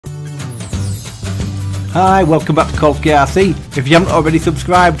Hi, welcome back to Kolsky RC. If you haven't already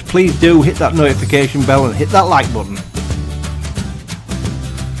subscribed, please do hit that notification bell and hit that like button.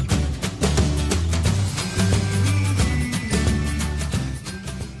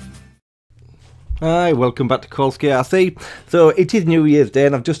 Hi, welcome back to Kolsky RC. So it is New Year's Day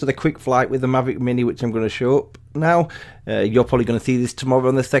and I've just had a quick flight with the Mavic Mini, which I'm going to show up now. You're probably going to see this tomorrow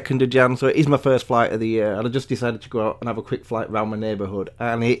on the 2nd of Jan, so it is my first flight of the year, and I just decided to go out and have a quick flight around my neighbourhood,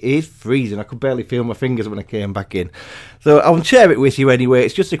 and it is freezing. I could barely feel my fingers when I came back in. So I'll share it with you anyway.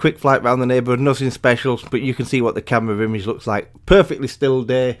 It's just a quick flight around the neighbourhood, nothing special, but you can see what the camera image looks like. Perfectly still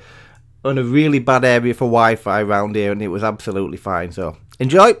day on a really bad area for Wi-Fi around here, and it was absolutely fine. So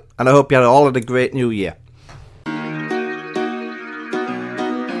enjoy, and I hope you all had a great new year.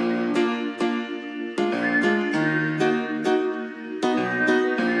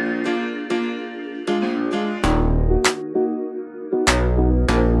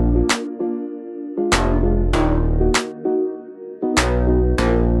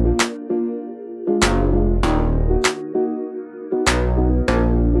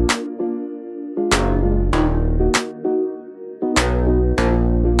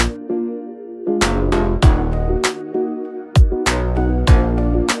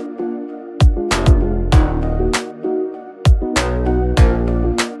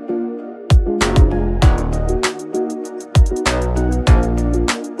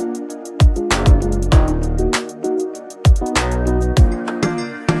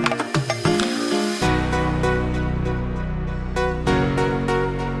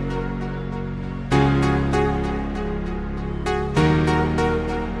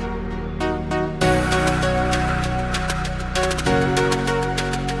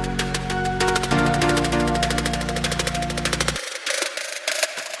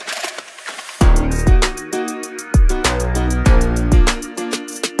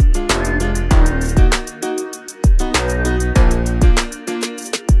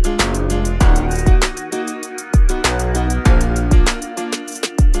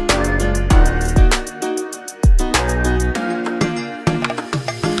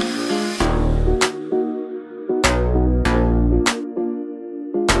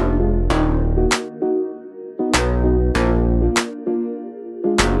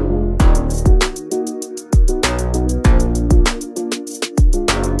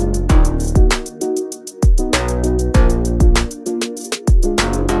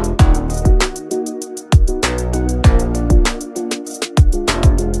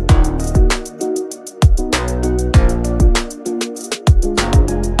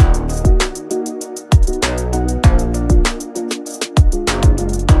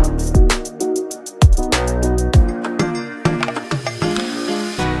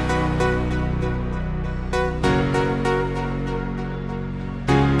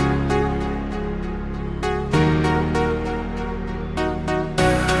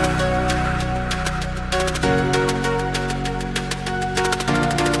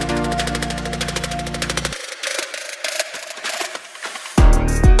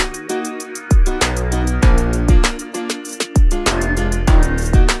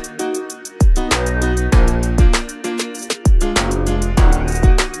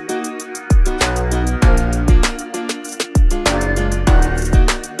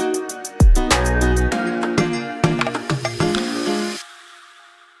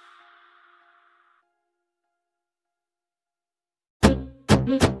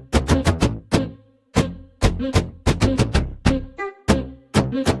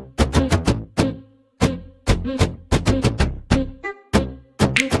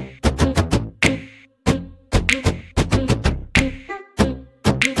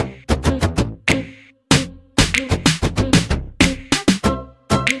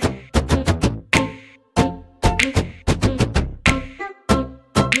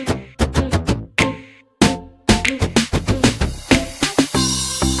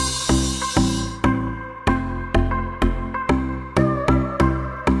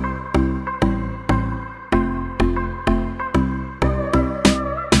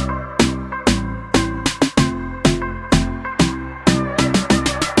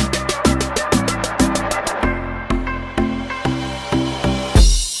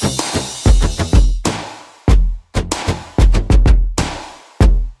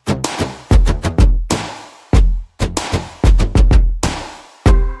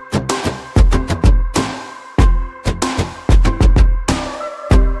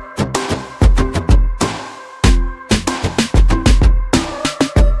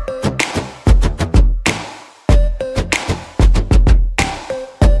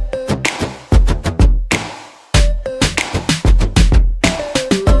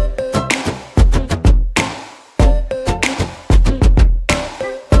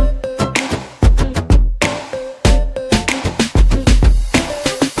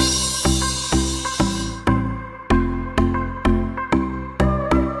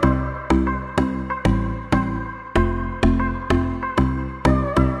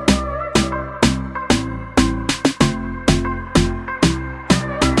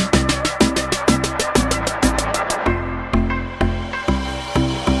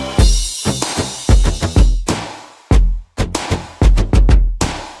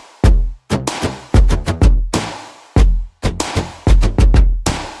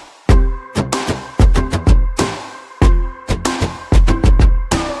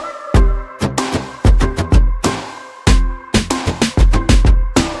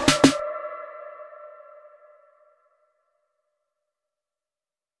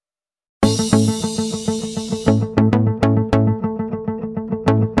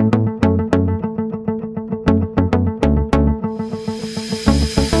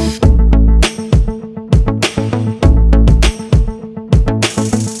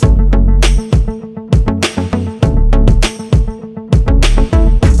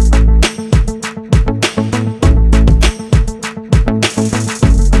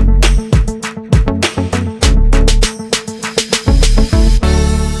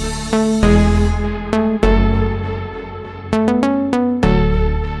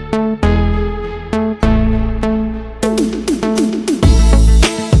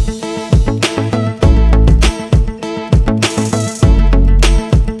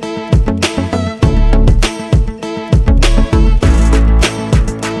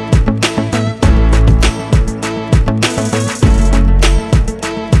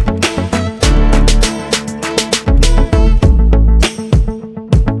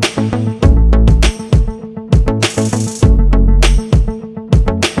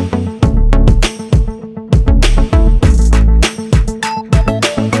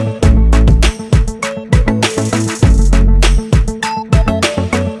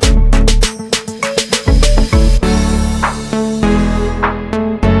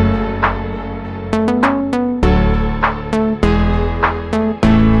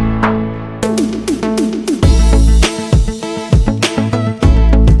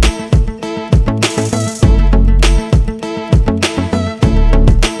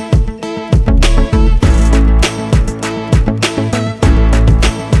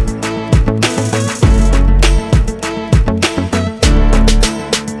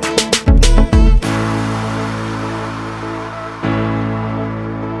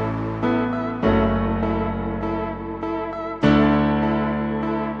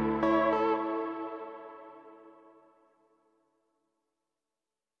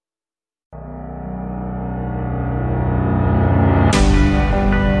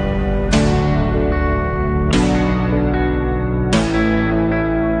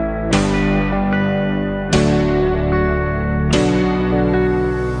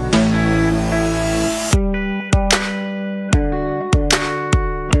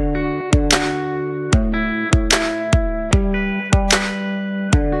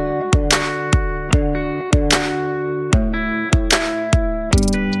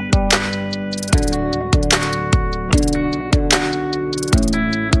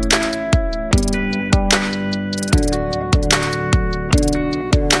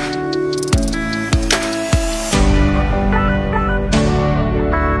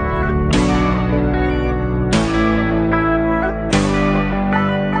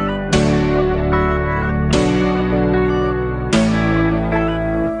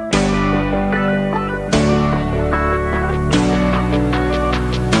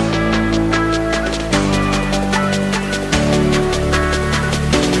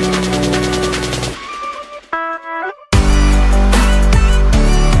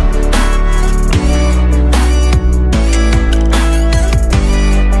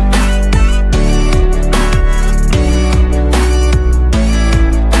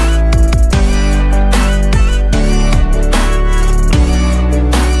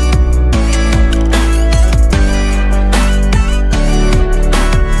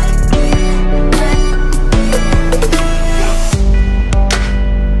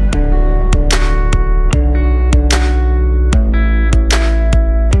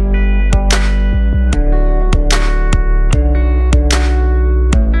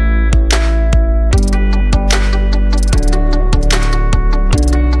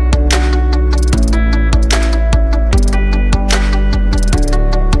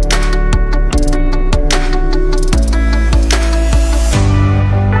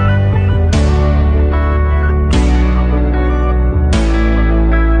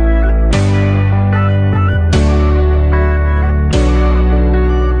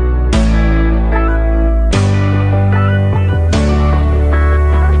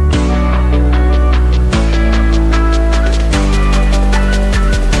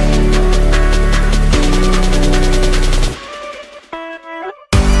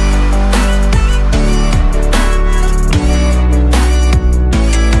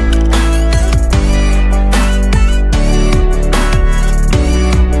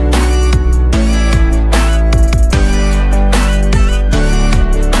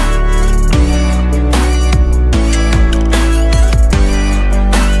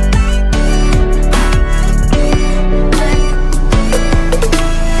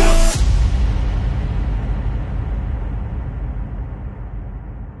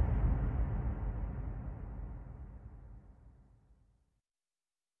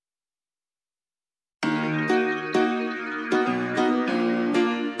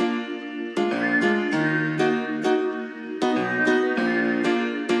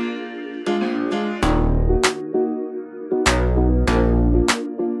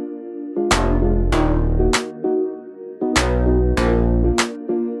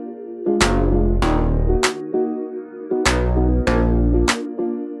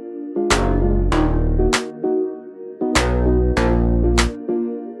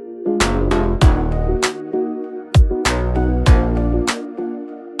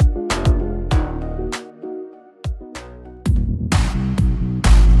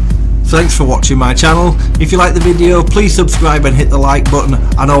 Thanks for watching my channel. If you like the video, please subscribe and hit the like button,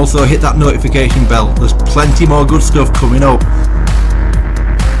 and also hit that notification bell. There's plenty more good stuff coming up.